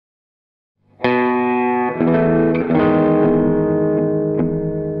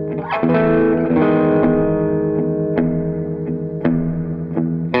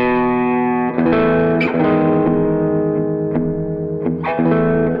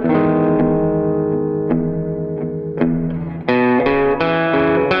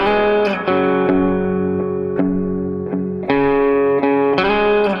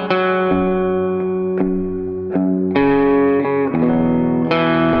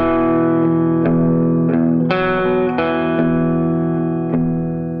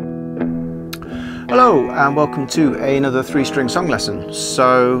Hello and welcome to another 3-string song lesson.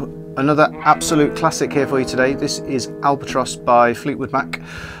 So another absolute classic here for you today. This is Albatross by Fleetwood Mac.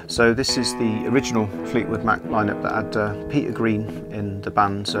 So this is the original Fleetwood Mac lineup that had Peter Green in the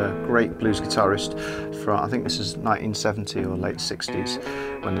band, a great blues guitarist from, I think this is 1970 or late 60s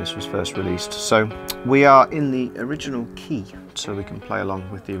when this was first released. So we are in the original key, so we can play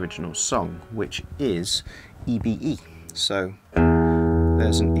along with the original song, which is EBE. So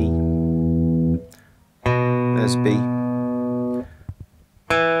there's an E. There's B, and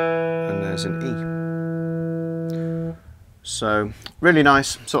there's an E. So really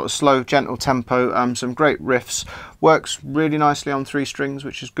nice, sort of slow, gentle tempo, some great riffs. Works really nicely on 3 strings,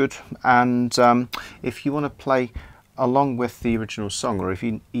 which is good. And if you want to play along with the original song, or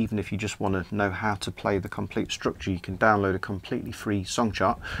even if you just want to know how to play the complete structure, you can download a completely free song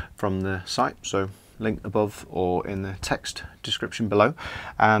chart from the site. So link above or in the text description below,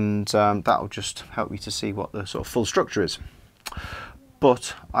 and that'll just help you to see what the sort of full structure is.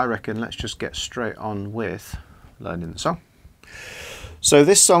 But I reckon let's just get straight on with learning the song. So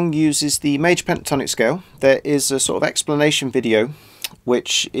this song uses the major pentatonic scale. There is a sort of explanation video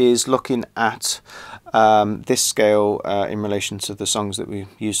which is looking at this scale in relation to the songs that we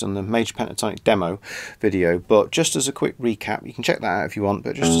used on the major pentatonic demo video. But just as a quick recap, you can check that out if you want,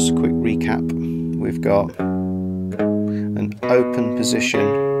 but just as a quick recap, we've got an open position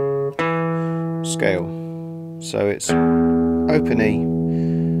scale. So it's open E,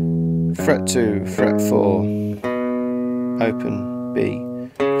 fret 2, fret 4, open B,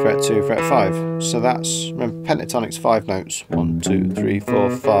 fret 2, fret 5. So that's, remember, pentatonic's 5 notes. 1, 2, 3,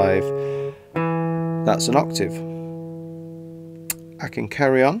 4, 5. That's an octave. I can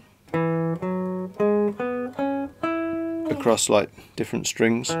carry on across like different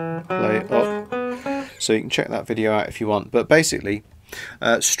strings, play it up. So you can check that video out if you want. But basically,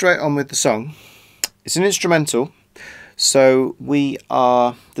 straight on with the song. It's an instrumental. So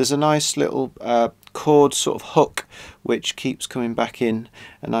there's a nice little chord sort of hook which keeps coming back in,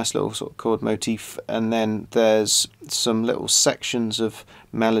 a nice little sort of chord motif, and then there's some little sections of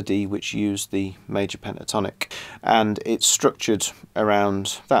melody which use the major pentatonic, and it's structured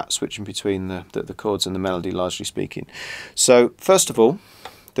around that, switching between the chords and the melody, largely speaking. So first of all,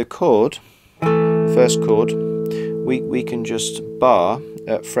 the chord, first chord, we can just bar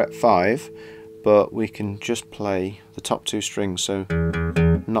at fret 5, but we can just play the top 2 strings, so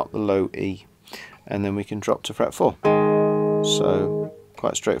not the low E, and then we can drop to fret 4. So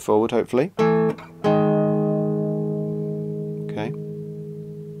quite straightforward, hopefully. Okay.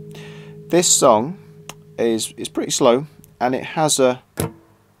 This song is pretty slow, and it has a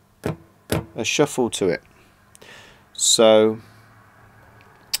shuffle to it. So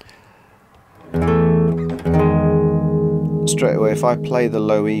straight away, if I play the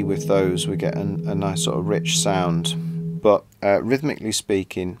low E with those, we get a nice sort of rich sound. But rhythmically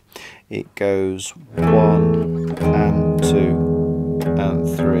speaking, it goes 1 and 2 and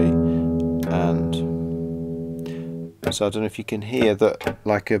 3 and so I don't know if you can hear that,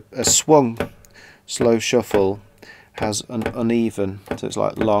 like a swung slow shuffle has an uneven, so it's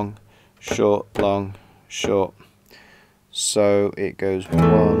like long, short, short. So it goes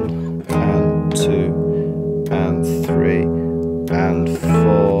 1 and 2 and 3 and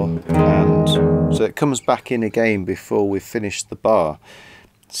 4 and so it comes back in again before we've finished the bar.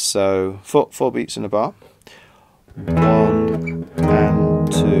 So 4 beats in a bar. 1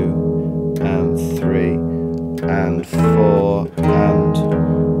 and 2 and 3 and 4 and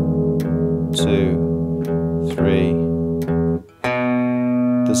 2, 3.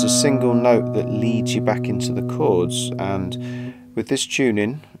 There's a single note that leads you back into the chords, and with this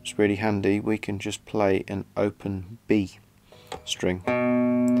tuning, it's really handy. We can just play an open B string,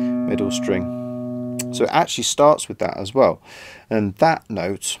 middle string. So it actually starts with that as well, and that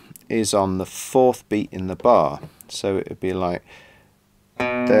note is on the 4th beat in the bar. So it would be like,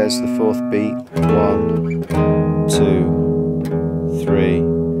 there's the 4th beat, 1, 2, 3,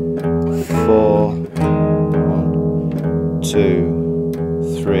 4, 1,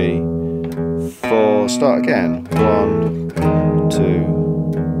 2, 3, 4. Start again, 1,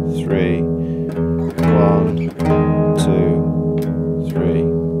 2, 3, 1.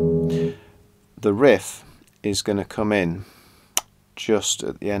 is going to come in just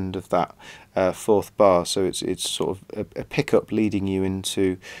at the end of that fourth bar, so it's sort of a pickup leading you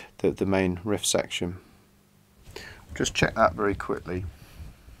into the main riff section. Just check that very quickly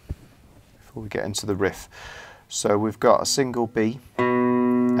before we get into the riff. So we've got a single B,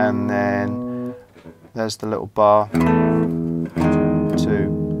 and then there's the little bar, 2,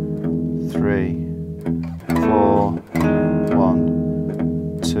 3, 4,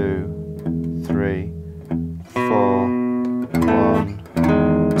 1, 2, 3, 4, 1,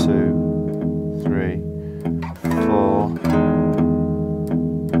 2, 3, 4.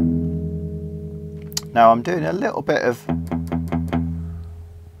 Now I'm doing a little bit of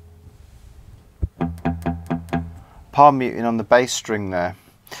palm muting on the bass string there,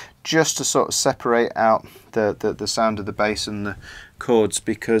 just to sort of separate out the sound of the bass and the chords,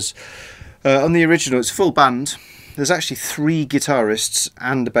 because on the original it's full band. There's actually 3 guitarists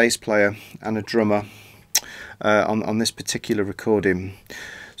and a bass player and a drummer on this particular recording.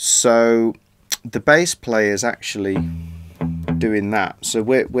 So the bass player is actually doing that, so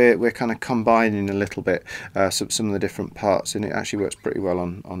we're kind of combining a little bit some of the different parts, and it actually works pretty well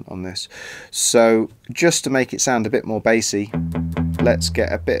on this. So just to make it sound a bit more bassy, let's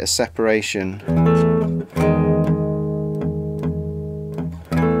get a bit of separation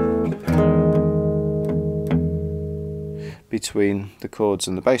between the chords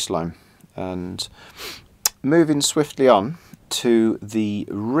and the bass line. And moving swiftly on to the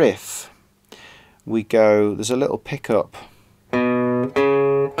riff, we go, there's a little pickup,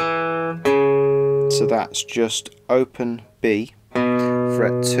 so that's just open B,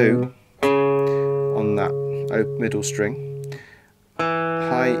 fret 2 on that middle string,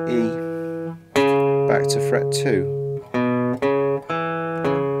 high E, back to fret 2,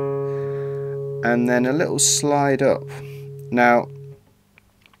 and then a little slide up. Now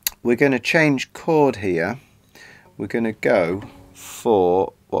we're going to change chord here. We're going to go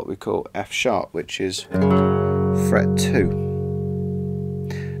for what we call F sharp, which is fret 2.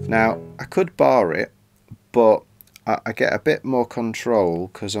 Now I could bar it, but I get a bit more control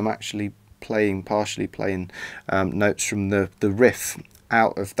because I'm actually partially playing notes from the riff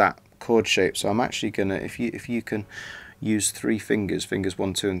out of that chord shape. So I'm actually gonna, if you can use 3 fingers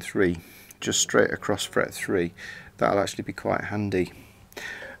 1, 2 and 3, just straight across fret 3, that'll actually be quite handy.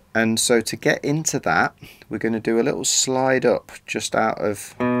 And so to get into that, we're going to do a little slide up just out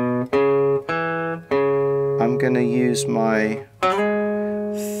of, I'm going to use my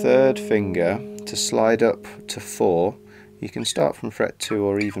 3rd finger to slide up to 4. You can start from fret 2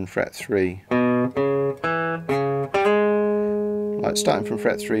 or even fret 3. Like starting from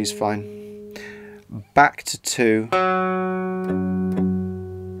fret 3 is fine. Back to 2.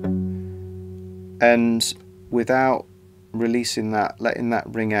 And without releasing that, letting that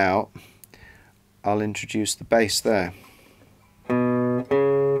ring out, I'll introduce the bass there.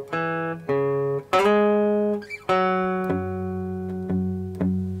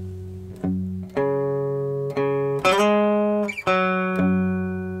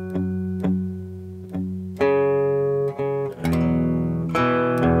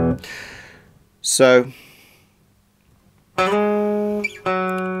 So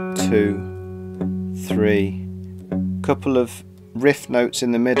 2, 3, couple of riff notes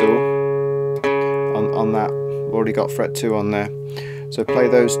in the middle on that. We've already got fret 2 on there, so play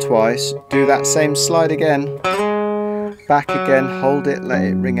those twice, do that same slide again, back again, hold it, let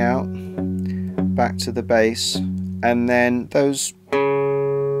it ring out, back to the bass, and then those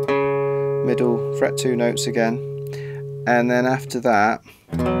middle fret 2 notes again, and then after that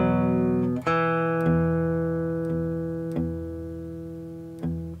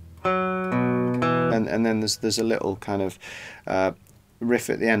and then there's a little kind of riff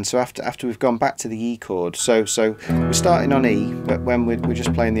at the end. So after we've gone back to the E chord, so we're starting on E, but when we're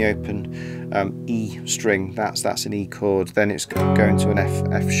just playing the open E string, that's an E chord, then it's going to an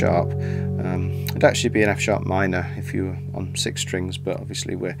F sharp. It'd actually be an F sharp minor if you were on 6 strings, but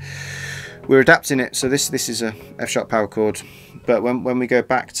obviously we're adapting it, so this is a F sharp power chord. But when we go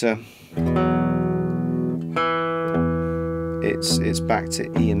back to, it's back to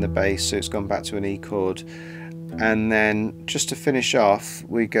E in the bass, so it's gone back to an E chord. And then just to finish off,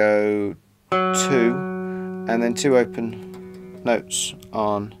 we go 2 and then 2 open notes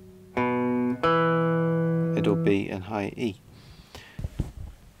on middle B and high E.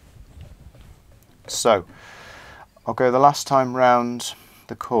 So I'll go the last time round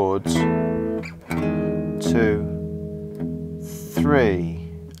the chords, 2, 3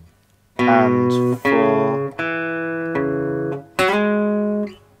 and 4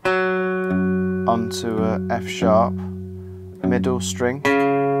 onto a F sharp middle string,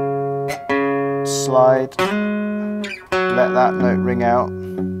 slide, let that note ring out,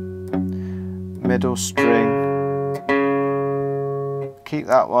 middle string, keep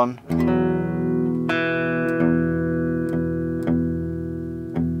that one,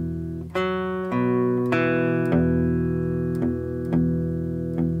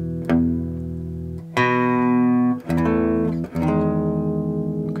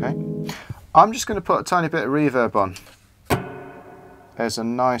 okay. I'm just going to put a tiny bit of reverb on. There's a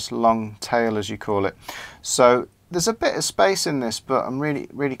nice long tail, as you call it. So there's a bit of space in this, but I'm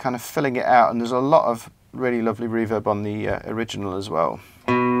really kind of filling it out, and there's a lot of really lovely reverb on the original as well.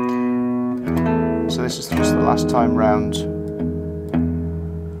 So this is just the last time round.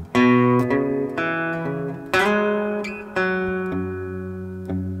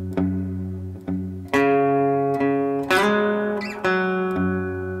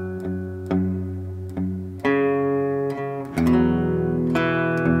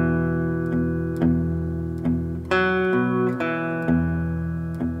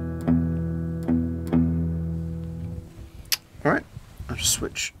 Alright, I'll just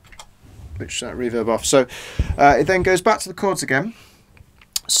switch that reverb off. So it then goes back to the chords again.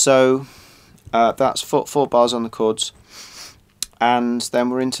 So that's four bars on the chords, and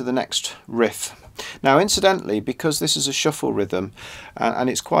then we're into the next riff. Now incidentally, because this is a shuffle rhythm and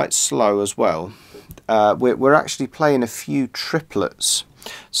it's quite slow as well, we're actually playing a few triplets,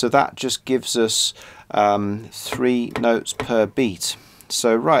 so that just gives us 3 notes per beat.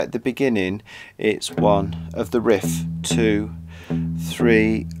 So right at the beginning it's 1 of the riff, 2,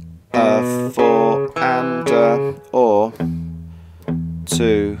 3, 4, and or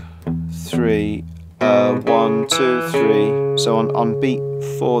 2, 3, 1, 2, 3. So on beat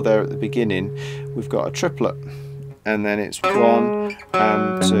 4 there at the beginning we've got a triplet, and then it's 1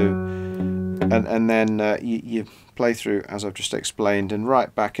 and 2, and then you play through as I've just explained, and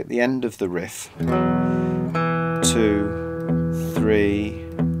right back at the end of the riff, 2, 3,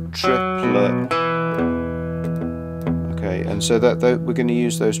 triplet. Okay, and so that we're going to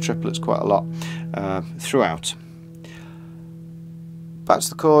use those triplets quite a lot throughout. Back to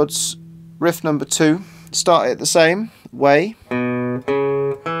the chords. Riff number 2. Start it the same way.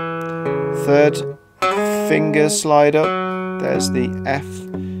 3rd finger slide up. There's the F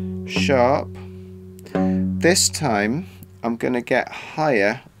sharp. This time I'm going to get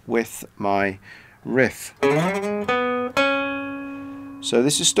higher with my riff. So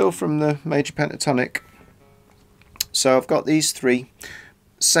this is still from the major pentatonic. So I've got these 3,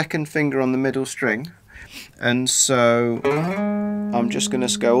 2nd finger on the middle string, and so I'm just going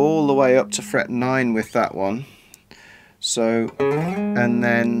to go all the way up to fret 9 with that one. So, and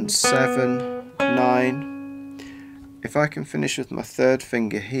then 7, 9. If I can finish with my 3rd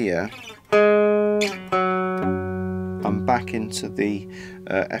finger here, I'm back into the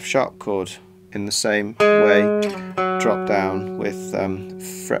F sharp chord in the same way, drop down with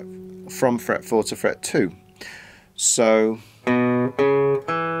from fret 4 to fret 2. So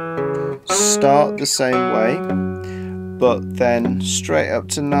start the same way, but then straight up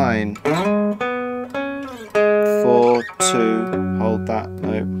to 9, 4, 2, hold that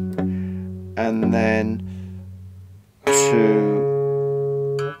note, and then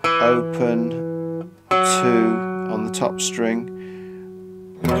 2, open, 2 on the top string,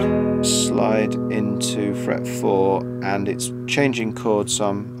 slide into fret 4, and it's changing chords, so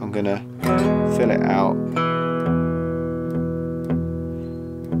I'm going to fill it out.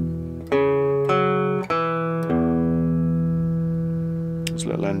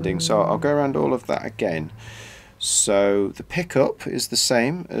 Little ending, so I'll go around all of that again. So the pickup is the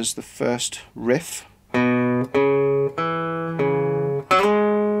same as the first riff. 2,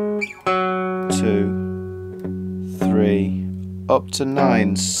 3, up to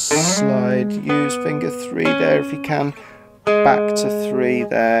 9, slide, use finger 3 there if you can, back to 3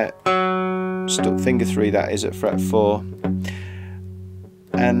 there, finger 3 that is at fret 4,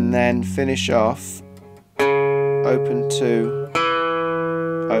 and then finish off open 2,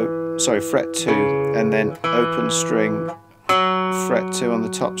 fret 2, and then open string, fret 2 on the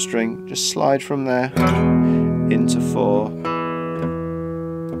top string, just slide from there into 4,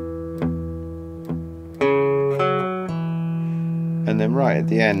 and then right at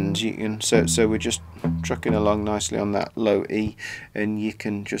the end you can, so we're just trucking along nicely on that low E, and you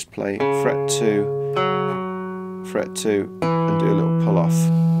can just play fret 2, and do a little pull off,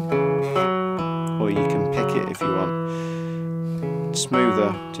 or you can pick it if you want.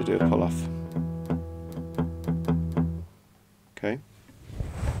 Smoother to do a pull off. Okay.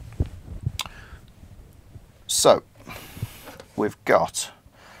 So we've got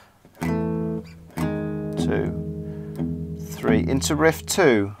 2, 3, into riff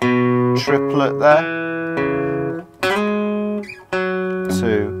 2, triplet there, 2,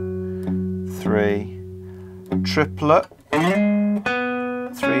 3, triplet, 3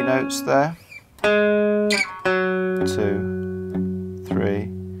 notes there, 2, 3,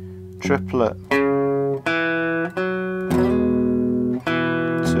 triplet, 2,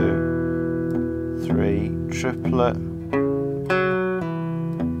 3, triplet.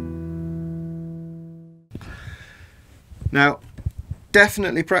 Now,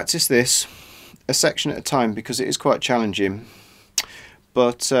 definitely practice this a section at a time because it is quite challenging.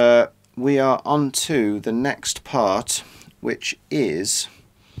 But we are on to the next part, which is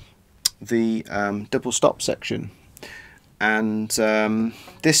the double stop section. And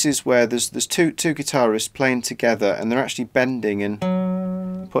this is where there's two guitarists playing together, and they're actually bending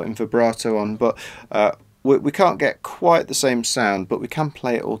and putting vibrato on. But we can't get quite the same sound, but we can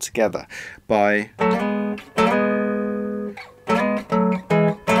play it all together by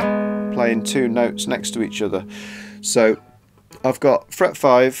playing 2 notes next to each other. So I've got fret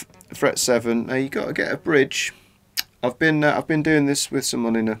 5, fret 7. Now you've got to get a bridge. I've been doing this with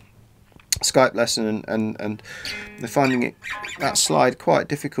someone in a Skype lesson, and they're finding that slide quite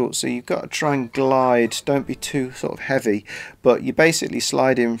difficult. So you've got to try and glide. Don't be too sort of heavy, but you basically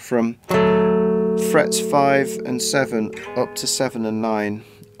slide in from frets 5 and 7 up to 7 and 9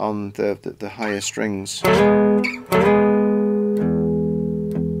 on the higher strings.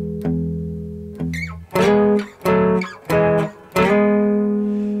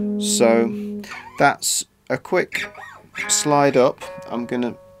 So that's a quick slide up. I'm going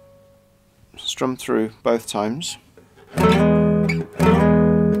to strum through both times.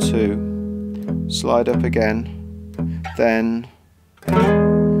 2, slide up again, then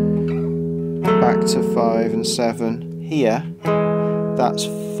back to 5 and 7. Here, that's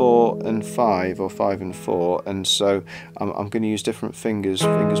 4 and 5, or 5 and 4, and so I'm going to use different fingers,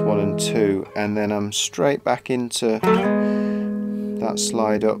 fingers 1 and 2, and then I'm straight back into that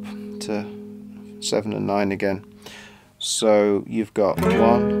slide up to 7 and 9 again. So you've got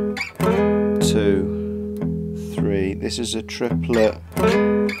 1, 2, 3. This is a triplet,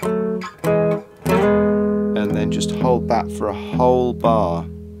 and then just hold that for a whole bar.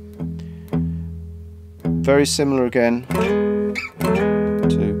 Very similar again.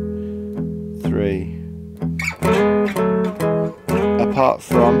 2, 3. Apart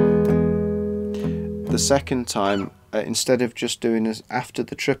from the second time, instead of just doing as after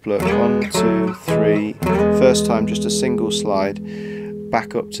the triplet, 1, 2, 3, first time just a single slide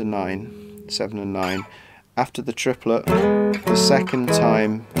back up to 9, 7 and 9. After the triplet, the second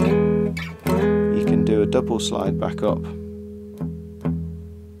time you can do a double slide back up.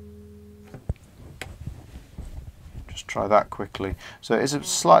 Just try that quickly. So it is a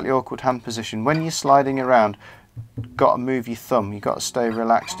slightly awkward hand position. When you're sliding around, got to move your thumb. You've got to stay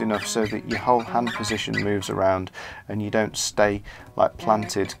relaxed enough so that your whole hand position moves around and you don't stay like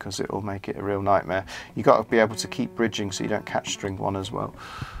planted, because it will make it a real nightmare. You've got to be able to keep bridging so you don't catch string 1 as well.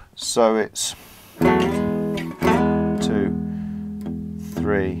 So it's 2,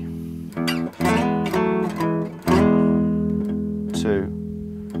 3, 2,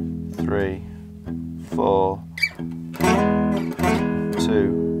 3, 4,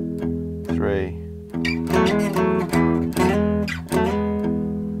 2, 3.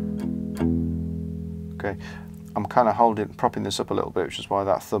 Okay, I'm kind of propping this up a little bit, which is why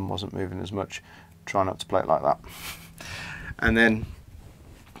that thumb wasn't moving as much. Try not to play it like that. And then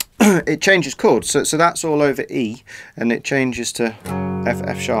it changes chords, so that's all over E, and it changes to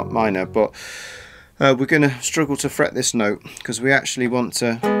F sharp minor, but we're going to struggle to fret this note because we actually want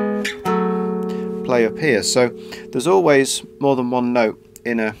to play up here. So there's always more than one note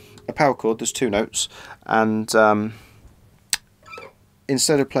in a power chord. There's 2 notes, and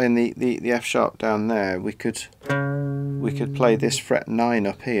instead of playing the F sharp down there, we could play this fret 9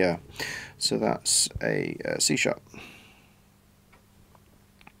 up here. So that's a C sharp.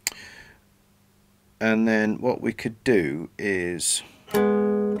 And then what we could do is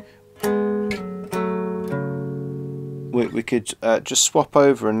we could just swap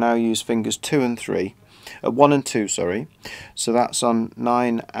over and now use fingers 2 and 3, 1 and 2, sorry. So that's on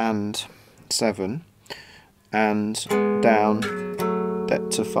 9 and 7, and down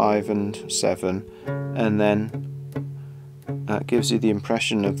to 5 and 7, and then that gives you the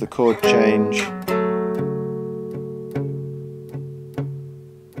impression of the chord change.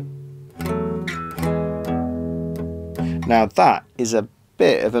 Now that is a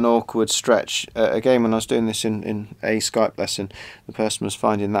bit of an awkward stretch. Again, when I was doing this in a Skype lesson, the person was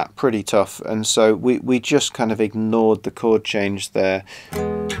finding that pretty tough, and so we just kind of ignored the chord change there.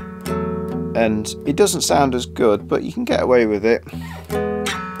 and it doesn't sound as good, but you can get away with it.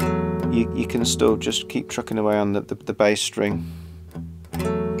 You can still just keep trucking away on the bass string.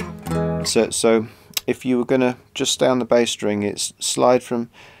 So if you were going to just stay on the bass string, it's slide from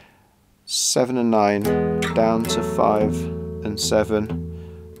 7 and 9 down to 5 and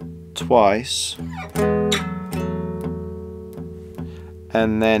 7 twice,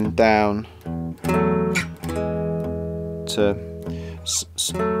 and then down to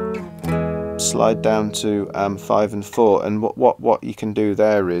slide down to 5 and 4. And what you can do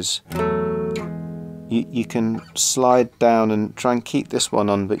there is you can slide down and try and keep this one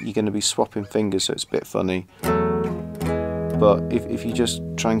on, but you're going to be swapping fingers, so it's a bit funny. But if you just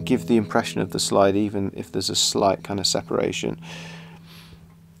try and give the impression of the slide, even if there's a slight kind of separation,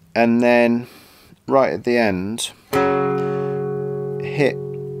 and then right at the end hit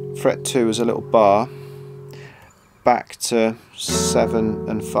fret 2 as a little bar, back to 7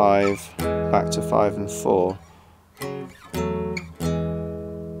 and 5, back to 5 and 4.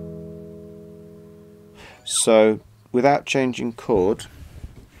 So without changing chord,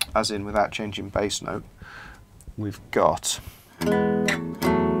 as in without changing bass note, we've got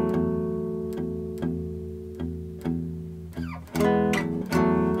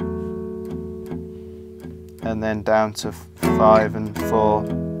and then down to 5 and 4.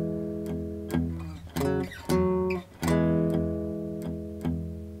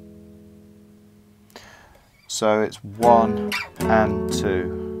 So it's 1 and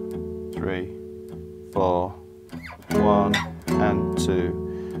 2, 3, 4, 1 and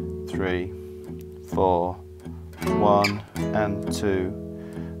 2, 3, 4, 1 and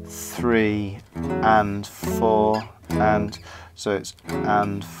 2, 3 and 4, and so it's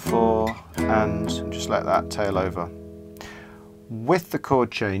and 4, and just let that tail over. With the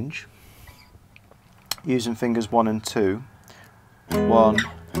chord change, using fingers 1 and 2, 1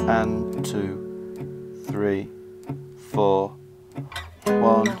 and 2, 3, 4,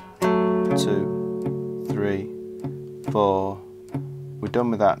 1, 2, 3, 4. We're done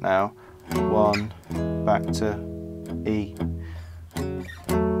with that now. 1, back to E.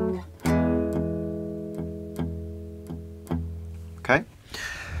 Okay.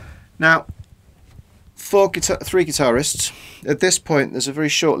 Now, three guitarists. At this point, there's a very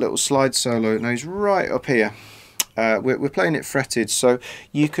short little slide solo. Now he's right up here. We're playing it fretted, so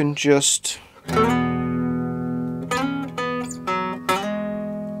you can just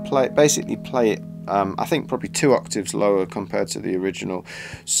basically play it. I think probably 2 octaves lower compared to the original.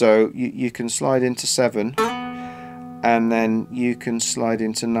 So you can slide into 7, and then you can slide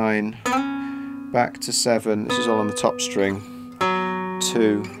into 9, back to 7. This is all on the top string.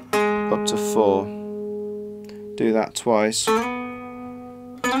 2 up to 4. Do that twice,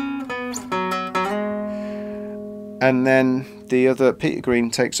 and then the other Peter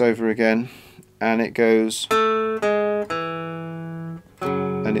Green takes over again, and it goes,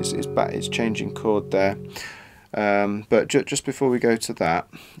 and it's changing chord there. But just before we go to that,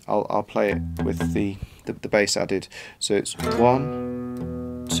 I'll play it with the bass added. So it's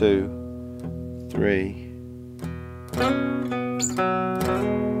 1, 2, 3.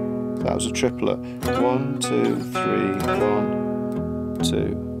 That was a triplet. 1, 2, 3, 1,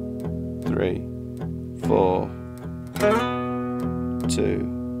 2, 3, 4,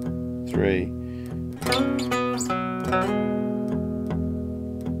 2, 3.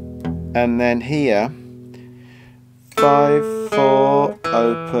 And then here, 5, 4,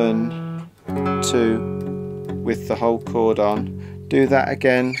 open, 2, with the whole chord on. Do that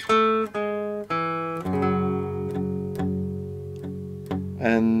again.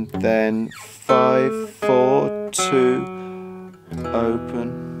 And then 5, 4, 2,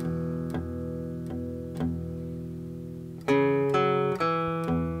 open.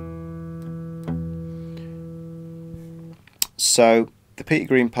 So the Peter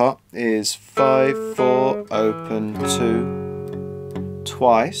Green part is 5, 4, open, 2,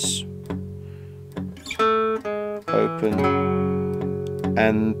 twice, open,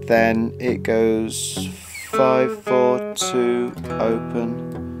 and then it goes 5, 4, 2,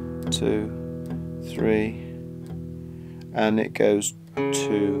 open, 2, 3, and it goes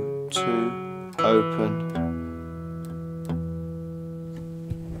 2, 2, open.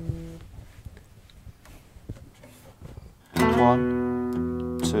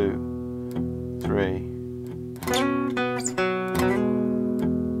 One, 2, 3,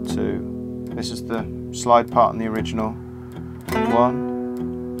 2. This is the slide part in the original.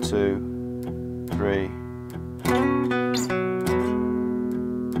 1, 2, 3.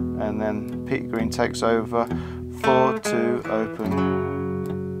 And then Peter Green takes over. 4, 2, open.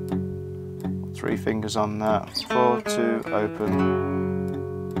 3 fingers on that. 4, 2, open.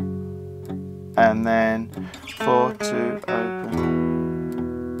 and then 4, 2, open.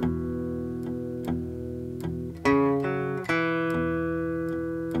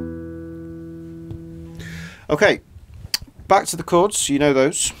 Okay, back to the chords, you know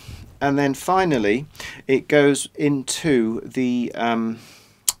those. And then finally, it goes into the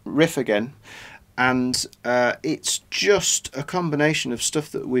riff again. And it's just a combination of stuff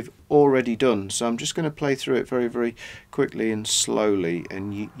that we've already done. So I'm just going to play through it very, very quickly and slowly.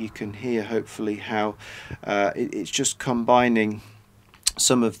 And you can hear, hopefully, how it's just combining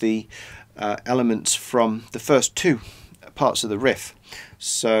some of the elements from the first two parts of the riff.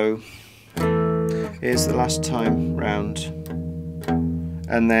 So here's the last time round,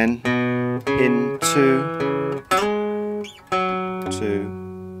 and then into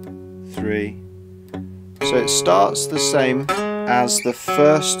 2, 3. So it starts the same as the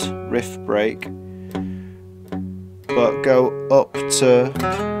first riff break, but go up to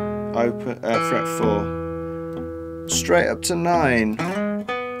open fret 4, straight up to 9,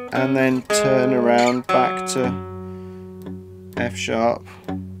 and then turn around back to F sharp,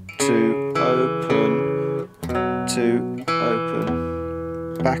 to open, to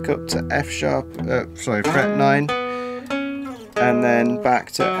open, back up to F sharp, fret 9, and then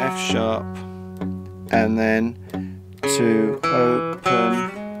back to F sharp, and then to open,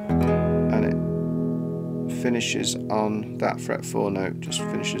 and it finishes on that fret 4 note, just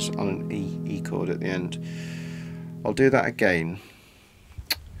finishes on an E chord at the end. I'll do that again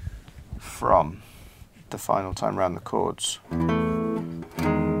from the final time round the chords. 2,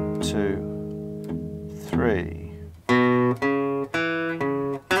 3.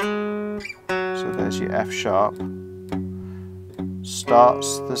 So there's your F sharp.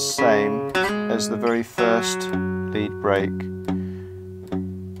 Starts the same as the very first lead break,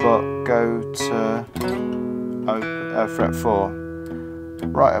 but go to fret 4,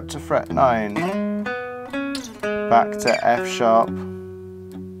 right up to fret 9, back to F sharp,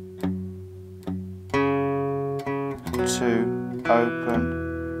 to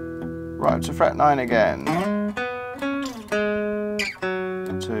open, right up to fret 9 again,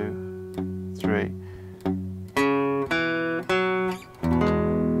 2, 3.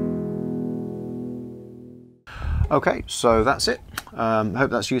 Okay, so that's it. Hope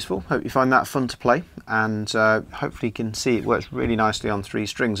that's useful. Hope you find that fun to play, and hopefully you can see it works really nicely on 3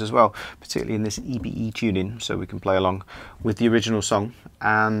 strings as well, particularly in this EBE tuning, so we can play along with the original song.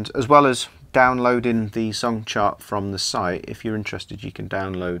 And as well as downloading the song chart from the site, if you're interested, you can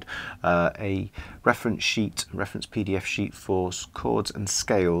download a reference PDF sheet for chords and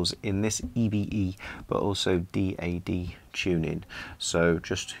scales in this EBE but also DAD tuning. So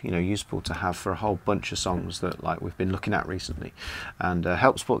just, you know, useful to have for a whole bunch of songs that like we've been looking at recently, and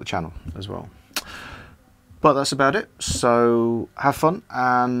help support the channel as well. But that's about it, so have fun,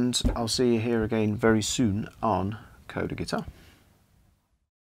 and I'll see you here again very soon on Coda Guitar.